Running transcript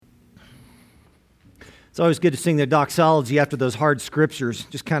It's always good to sing the doxology after those hard scriptures.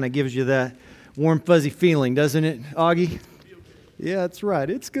 Just kind of gives you that warm, fuzzy feeling, doesn't it, Augie? Yeah, that's right.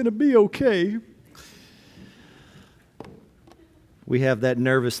 It's going to be okay. We have that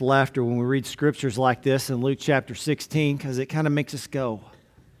nervous laughter when we read scriptures like this in Luke chapter 16 because it kind of makes us go,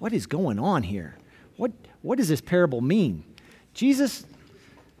 what is going on here? What does this parable mean? Jesus,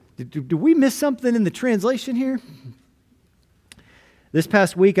 do we miss something in the translation here? This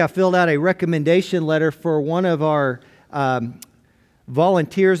past week, I filled out a recommendation letter for one of our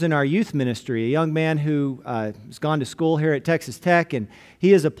volunteers in our youth ministry, a young man who has gone to school here at Texas Tech, and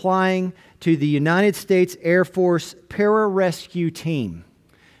he is applying to the United States Air Force Pararescue Team.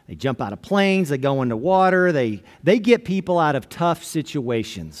 They jump out of planes, they go into water, they get people out of tough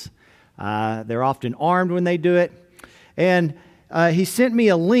situations. They're often armed when they do it. And he sent me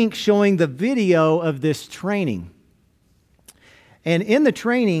a link showing the video of this training. And in the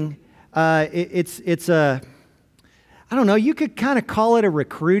training, it's a, I don't know, you could kind of call it a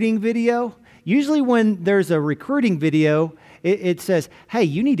recruiting video. Usually when there's a recruiting video, it says, hey,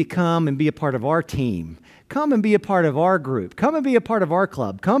 you need to come and be a part of our team. Come and be a part of our group. Come and be a part of our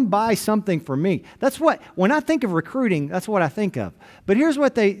club. Come buy something from me. That's what, when I think of recruiting, that's what I think of. But here's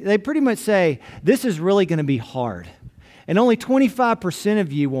what they pretty much say, this is really going to be hard. And only 25%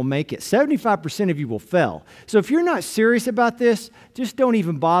 of you will make it. 75% of you will fail. So if you're not serious about this, just don't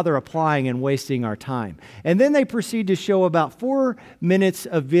even bother applying and wasting our time. And then they proceed to show about 4 minutes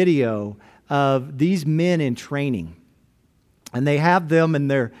of video of these men in training. And they have them, and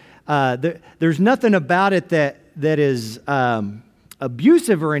there's nothing about it that is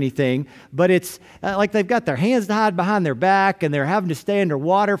abusive or anything, but it's like they've got their hands tied behind their back and they're having to stay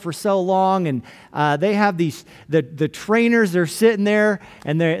underwater for so long, and they have the trainers, they're sitting there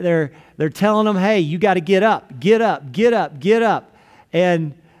and they're telling them, hey, you got to get up,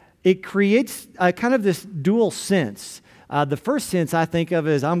 and it creates kind of this dual sense. The first sense I think of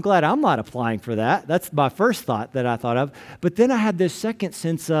is, I'm glad I'm not applying for that. That's my first thought that I thought of. But then I had this second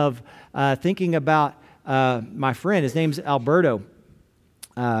sense of thinking about my friend. His name's Alberto.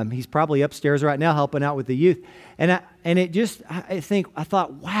 He's probably upstairs right now helping out with the youth. And I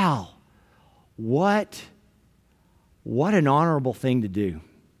thought, wow, what an honorable thing to do.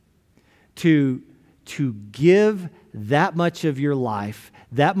 To give that much of your life,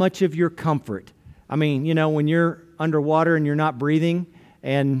 that much of your comfort. I mean, you know, when you're underwater and you're not breathing,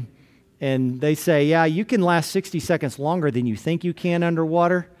 and they say, yeah, you can last 60 seconds longer than you think you can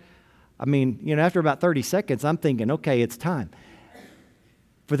underwater. I mean, you know, after about 30 seconds, I'm thinking, okay, it's time.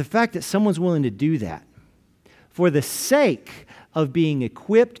 For the fact that someone's willing to do that, for the sake of being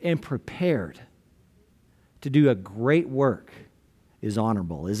equipped and prepared to do a great work, is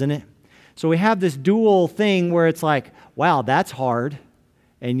honorable, isn't it? So we have this dual thing where it's like, wow, that's hard,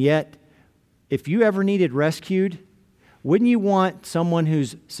 and yet, if you ever needed rescued, wouldn't you want someone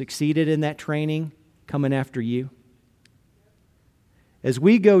who's succeeded in that training coming after you? As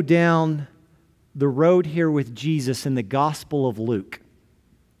we go down the road here with Jesus in the Gospel of Luke,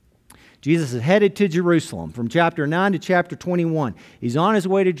 Jesus is headed to Jerusalem from chapter 9 to chapter 21. He's on his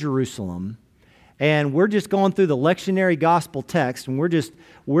way to Jerusalem, and we're just going through the lectionary gospel text, and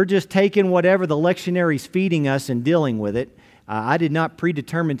we're just taking whatever the lectionary's feeding us and dealing with it. I did not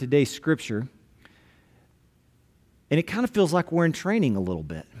predetermine today's scripture. And it kind of feels like we're in training a little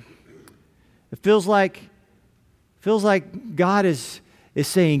bit. It feels like God is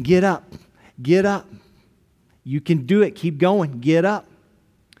saying, get up. You can do it. Keep going. Get up.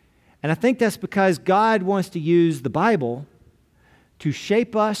 And I think that's because God wants to use the Bible to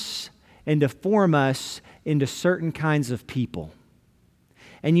shape us and to form us into certain kinds of people.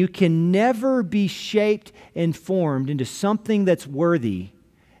 And you can never be shaped and formed into something that's worthy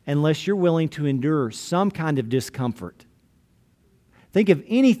unless you're willing to endure some kind of discomfort. Think of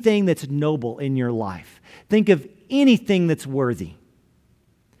anything that's noble in your life. Think of anything that's worthy.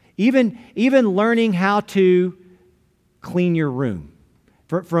 Even learning how to clean your room.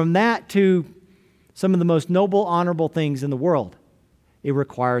 From that to some of the most noble, honorable things in the world, it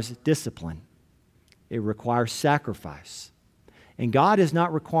requires discipline. It requires sacrifice. And God is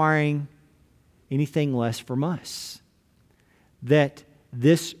not requiring anything less from us. That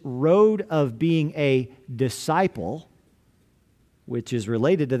this road of being a disciple, which is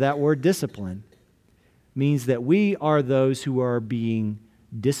related to that word discipline, means that we are those who are being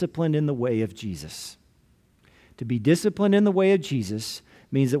disciplined in the way of Jesus. To be disciplined in the way of Jesus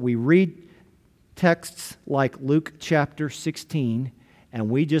means that we read texts like Luke chapter 16 and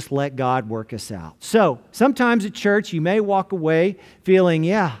we just let God work us out. So, sometimes at church you may walk away feeling,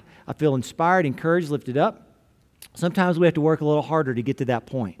 yeah, I feel inspired, encouraged, lifted up. Sometimes we have to work a little harder to get to that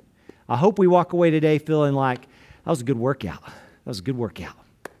point. I hope we walk away today feeling like, that was a good workout. That was a good workout.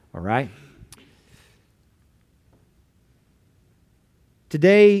 All right?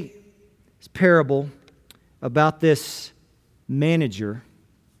 Today's parable about this manager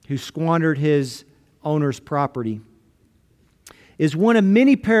who squandered his owner's property is one of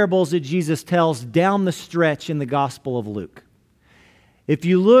many parables that Jesus tells down the stretch in the Gospel of Luke. If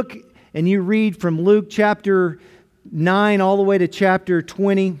you look and you read from Luke chapter 9 all the way to chapter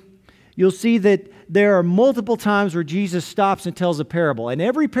 20, you'll see that there are multiple times where Jesus stops and tells a parable. And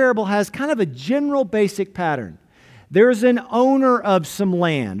every parable has kind of a general basic pattern. There's an owner of some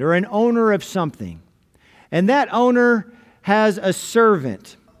land or an owner of something. And that owner has a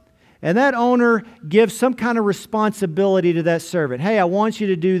servant. And that owner gives some kind of responsibility to that servant. Hey, I want you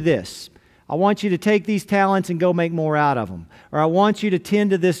to do this. I want you to take these talents and go make more out of them. Or I want you to tend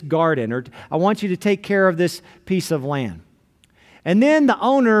to this garden. Or I want you to take care of this piece of land. And then the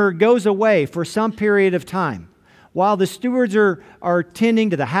owner goes away for some period of time while the stewards are tending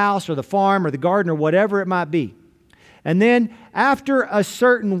to the house or the farm or the garden or whatever it might be. And then after a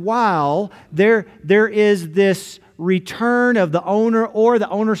certain while, there is this return of the owner, or the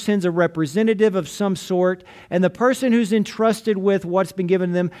owner sends a representative of some sort, and the person who's entrusted with what's been given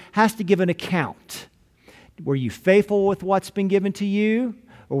to them has to give an account. Were you faithful with what's been given to you,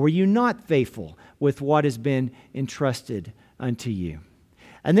 or were you not faithful with what has been entrusted unto you?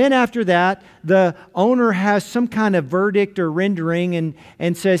 And then after that, the owner has some kind of verdict or rendering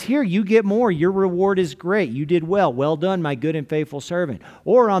and says, here, you get more. Your reward is great. You did well. Well done, my good and faithful servant.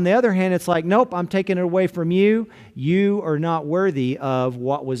 Or on the other hand, it's like, nope, I'm taking it away from you. You are not worthy of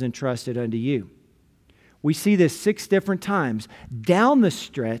what was entrusted unto you. We see this 6 different times down the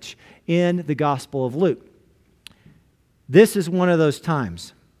stretch in the Gospel of Luke. This is one of those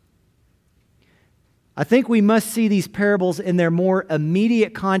times. I think we must see these parables in their more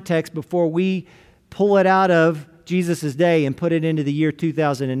immediate context before we pull it out of Jesus' day and put it into the year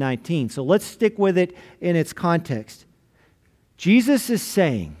 2019. So let's stick with it in its context. Jesus is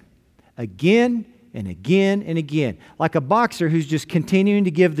saying again and again and again, like a boxer who's just continuing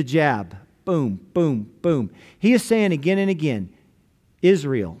to give the jab. Boom, boom, boom. He is saying again and again,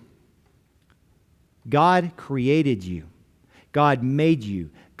 Israel, God created you. God made you.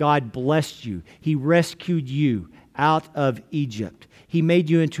 God blessed you. He rescued you out of Egypt. He made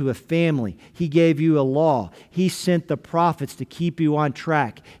you into a family. He gave you a law. He sent the prophets to keep you on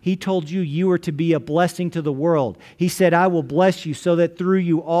track. He told you you were to be a blessing to the world. He said, I will bless you so that through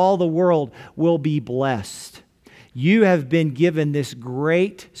you all the world will be blessed. You have been given this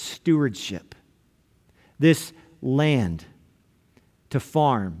great stewardship, this land to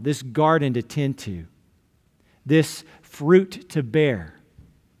farm, this garden to tend to, this fruit to bear.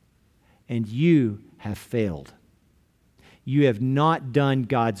 And you have failed. You have not done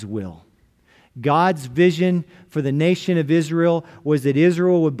God's will. God's vision for the nation of Israel was that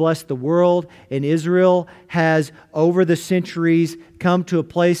Israel would bless the world, and Israel has, over the centuries, come to a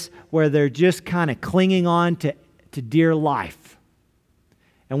place where they're just kind of clinging on to dear life.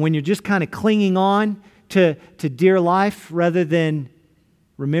 And when you're just kind of clinging on to dear life rather than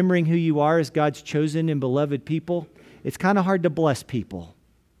remembering who you are as God's chosen and beloved people, it's kind of hard to bless people,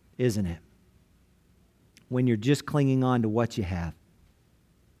 isn't it? When you're just clinging on to what you have.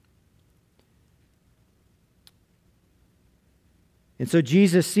 And so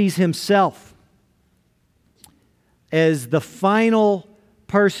Jesus sees himself as the final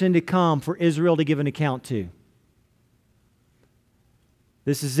person to come for Israel to give an account to.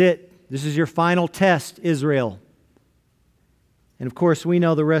 This is it. This is your final test, Israel. And of course, we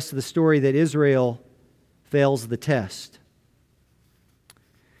know the rest of the story, that Israel fails the test.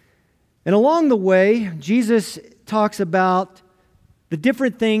 And along the way, Jesus talks about the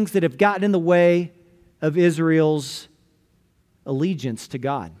different things that have gotten in the way of Israel's allegiance to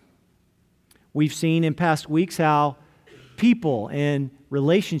God. We've seen in past weeks how people and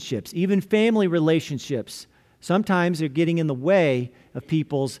relationships, even family relationships, sometimes are getting in the way of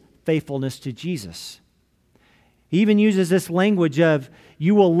people's faithfulness to Jesus. He even uses this language of,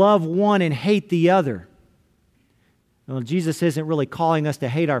 you will love one and hate the other. Well, Jesus isn't really calling us to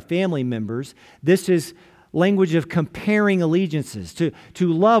hate our family members. This is language of comparing allegiances. To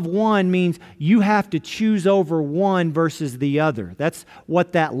love one means you have to choose over one versus the other. That's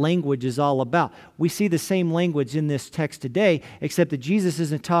what that language is all about. We see the same language in this text today, except that Jesus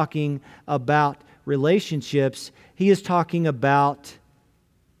isn't talking about relationships. He is talking about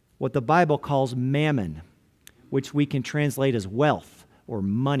what the Bible calls mammon, which we can translate as wealth or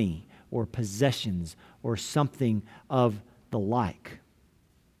money or possessions or something of the like.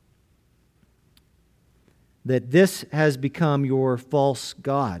 That this has become your false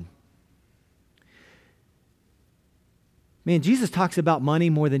god. Man, Jesus talks about money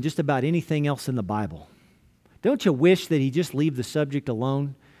more than just about anything else in the Bible. Don't you wish that he just leave the subject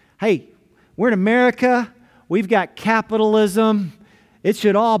alone? Hey, we're in America. We've got capitalism. It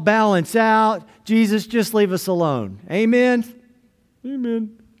should all balance out. Jesus, just leave us alone. Amen?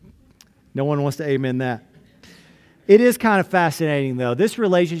 Amen. No one wants to amen that. It is kind of fascinating, though. This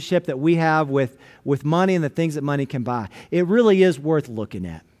relationship that we have with money and the things that money can buy, it really is worth looking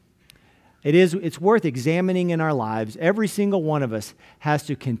at. It's worth examining in our lives. Every single one of us has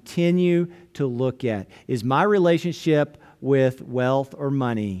to continue to look at, is my relationship with wealth or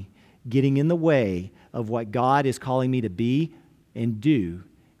money getting in the way of what God is calling me to be and do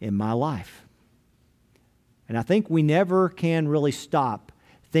in my life? And I think we never can really stop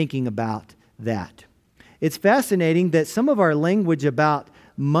thinking about that. It's fascinating that some of our language about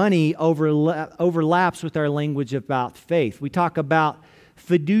money overlaps with our language about faith. We talk about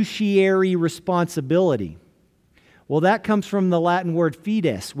fiduciary responsibility. Well, that comes from the Latin word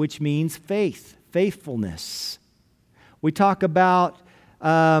fides, which means faith, faithfulness. We talk about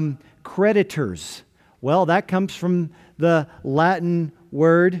creditors. Well, that comes from the Latin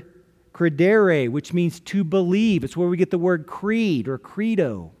word credere, which means to believe. It's where we get the word creed or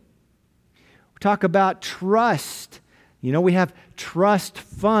credo. We talk about trust. We have trust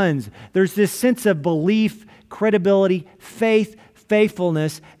funds. There's this sense of belief, credibility, faith,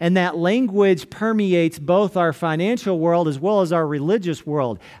 faithfulness, and that language permeates both our financial world as well as our religious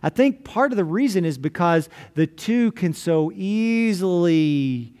world. I think part of the reason is because the two can so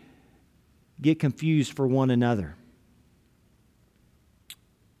easily get confused for one another.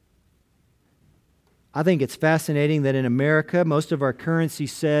 I think it's fascinating that in America, most of our currency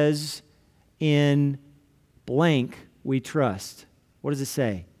says, in blank we trust. What does it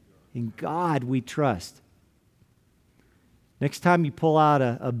say? In God we trust. Next time you pull out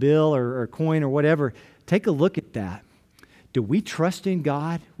a bill or a coin or whatever, take a look at that. Do we trust in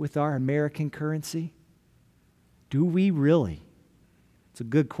God with our American currency? Do we really? It's a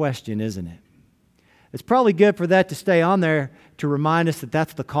good question, isn't it? It's probably good for that to stay on there to remind us that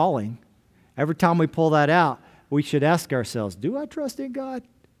that's the calling. Every time we pull that out, we should ask ourselves, do I trust in God?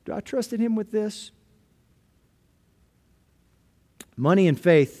 Do I trust in Him with this? Money and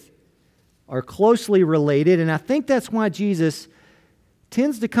faith are closely related, and I think that's why Jesus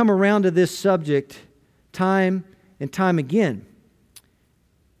tends to come around to this subject time and time again.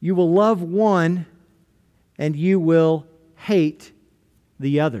 You will love one and you will hate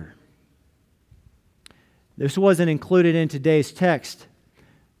the other. This wasn't included in today's text,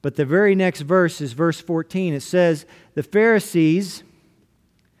 but the very next verse is verse 14. It says, the Pharisees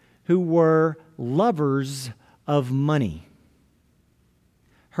who were lovers of money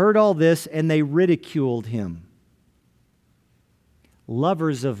heard all this and they ridiculed him.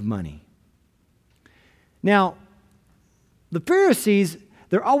 Lovers of money. Now, the Pharisees,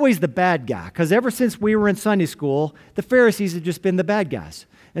 they're always the bad guy, because ever since we were in Sunday school, the Pharisees have just been the bad guys.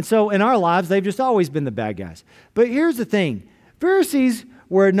 And so in our lives, they've just always been the bad guys. But here's the thing. Pharisees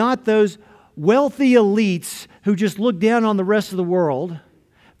were not those wealthy elites who just looked down on the rest of the world.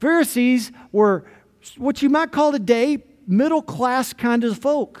 Pharisees were what you might call today middle-class kind of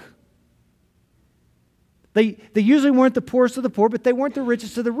folk. They usually weren't the poorest of the poor, but they weren't the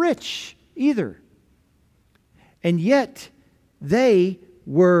richest of the rich either. And yet, they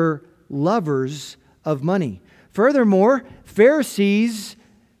were lovers of money. Furthermore, Pharisees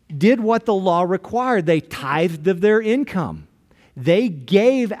did what the law required. They tithed of their income. They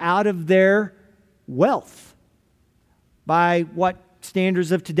gave out of their wealth by what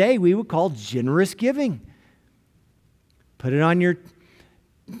standards of today we would call generous giving. Put it on your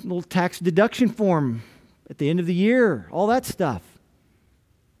little tax deduction form at the end of the year, all that stuff.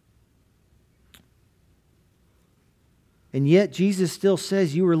 And yet Jesus still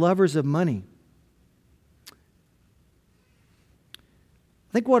says you were lovers of money. I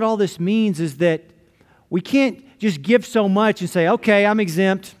think what all this means is that we can't just give so much and say, okay, I'm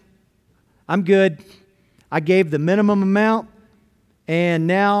exempt. I'm good. I gave the minimum amount, and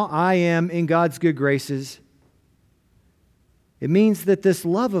now I am in God's good graces. It means that this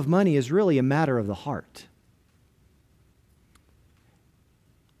love of money is really a matter of the heart.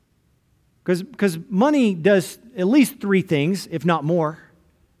 Because money does at least three things, if not more,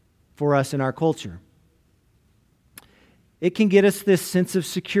 for us in our culture. It can get us this sense of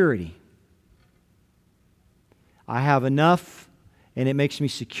security. I have enough, and it makes me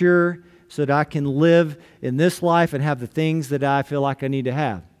secure so that I can live in this life and have the things that I feel like I need to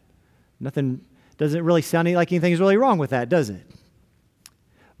have. Nothing doesn't really sound like anything's really wrong with that, does it?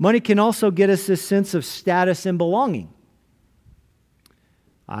 Money can also get us this sense of status and belonging.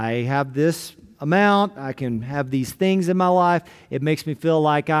 I have this amount. I can have these things in my life. It makes me feel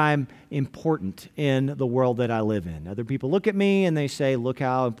like I'm important in the world that I live in. Other people look at me and they say, look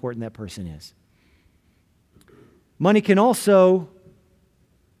how important that person is. Money can also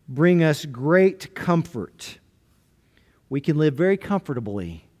bring us great comfort. We can live very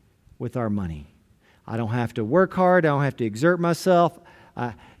comfortably with our money. I don't have to work hard. I don't have to exert myself.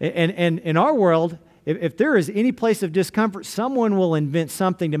 And in our world, if there is any place of discomfort, someone will invent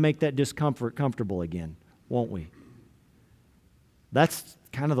something to make that discomfort comfortable again, won't we? That's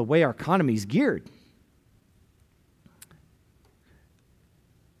kind of the way our economy is geared.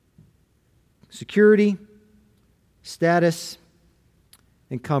 Security, status,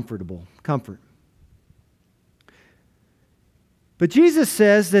 and comfort. But Jesus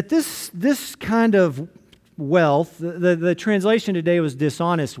says that this kind of wealth, the translation today was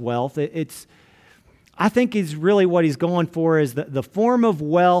dishonest wealth. I think is really what he's going for is the form of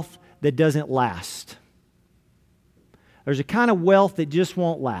wealth that doesn't last. There's a kind of wealth that just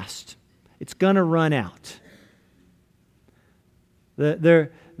won't last. It's going to run out.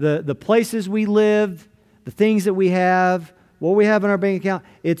 The places we live, the things that we have, what we have in our bank account,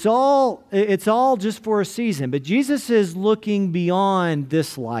 it's all just for a season. But Jesus is looking beyond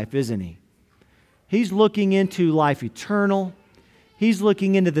this life, isn't he? He's looking into life eternal. He's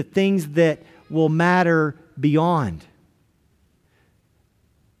looking into the things that will matter beyond.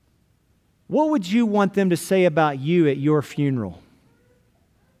 What would you want them to say about you at your funeral?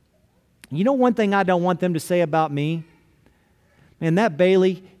 You know one thing I don't want them to say about me? Man, that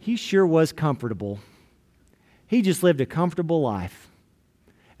Bailey, he sure was comfortable. He just lived a comfortable life.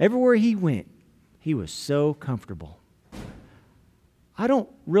 Everywhere he went, he was so comfortable. I don't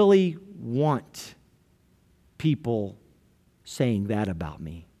really want people saying that about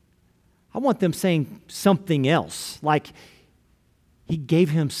me. I want them saying something else, like he gave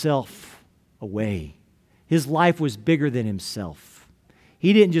himself away. His life was bigger than himself.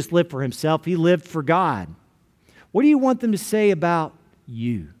 He didn't just live for himself, he lived for God. What do you want them to say about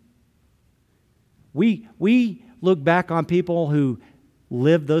you? We look back on people who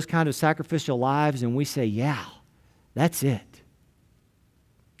live those kind of sacrificial lives and we say, yeah, that's it.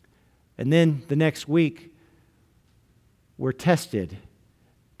 And then the next week, we're tested.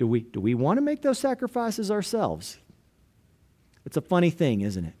 Do we want to make those sacrifices ourselves? It's a funny thing,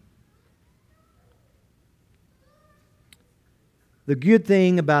 isn't it? The good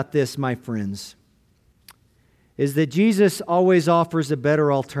thing about this, my friends, is that Jesus always offers a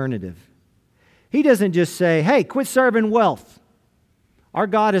better alternative. He doesn't just say, hey, quit serving wealth. Our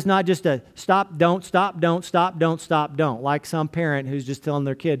God is not just a stop, don't, stop, don't, stop, don't, stop, don't, like some parent who's just telling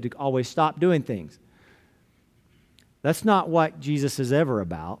their kid to always stop doing things. That's not what Jesus is ever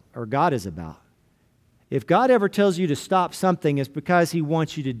about, or God is about. If God ever tells you to stop something, it's because He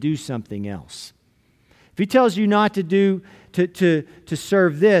wants you to do something else. If He tells you not to do, to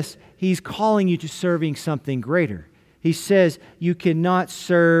serve this, He's calling you to serving something greater. He says you cannot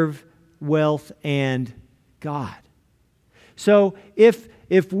serve wealth and God. So if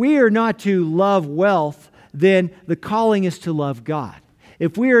we are not to love wealth, then the calling is to love God.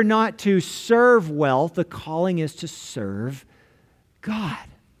 If we are not to serve wealth, the calling is to serve God.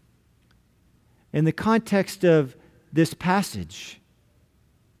 In the context of this passage,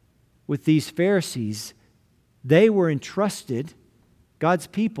 with these Pharisees, they were entrusted, God's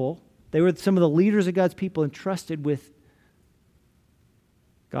people, they were some of the leaders of God's people entrusted with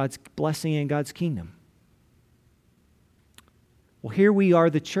God's blessing and God's kingdom. Well, here we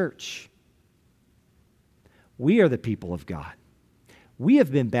are, the church. We are the people of God. We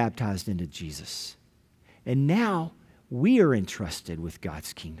have been baptized into Jesus. And now we are entrusted with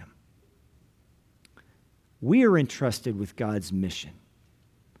God's kingdom. We are entrusted with God's mission.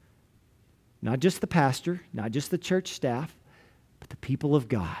 Not just the pastor, not just the church staff, but the people of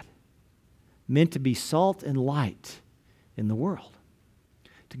God. Meant to be salt and light in the world.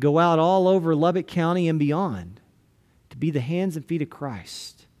 To go out all over Lubbock County and beyond. To be the hands and feet of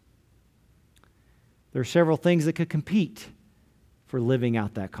Christ. There are several things that could compete for living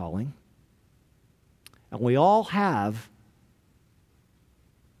out that calling. And we all have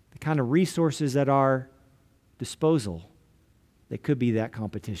the kind of resources at our disposal that could be that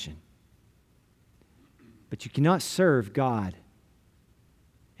competition. But you cannot serve God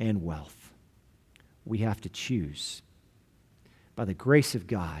and wealth. We have to choose. By the grace of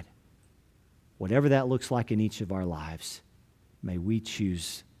God, whatever that looks like in each of our lives, may we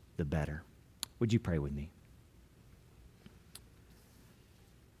choose the better. Would you pray with me?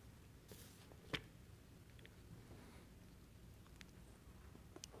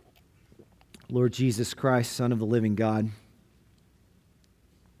 Lord Jesus Christ, Son of the living God,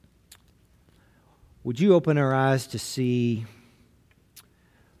 Would you open our eyes to see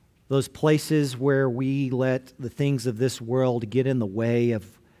those places where we let the things of this world get in the way of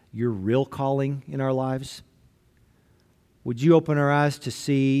your real calling in our lives? Would you open our eyes to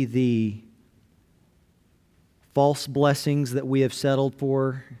see the false blessings that we have settled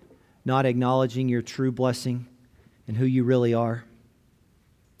for, not acknowledging your true blessing and who you really are?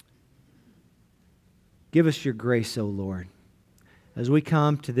 Give us your grace, O Lord, as we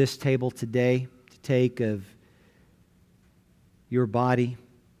come to this table today to take of your body,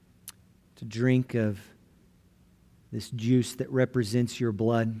 to drink of this juice that represents your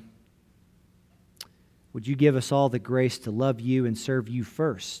blood. Would you give us all the grace to love you and serve you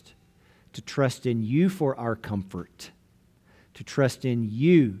first, to trust in you for our comfort, to trust in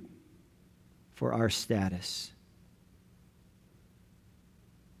you for our status,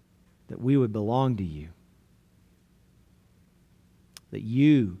 that we would belong to you, that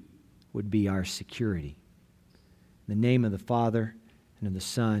you would be our security. In the name of the Father, and of the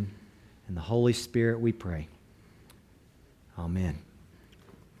Son, and the Holy Spirit we pray. Amen.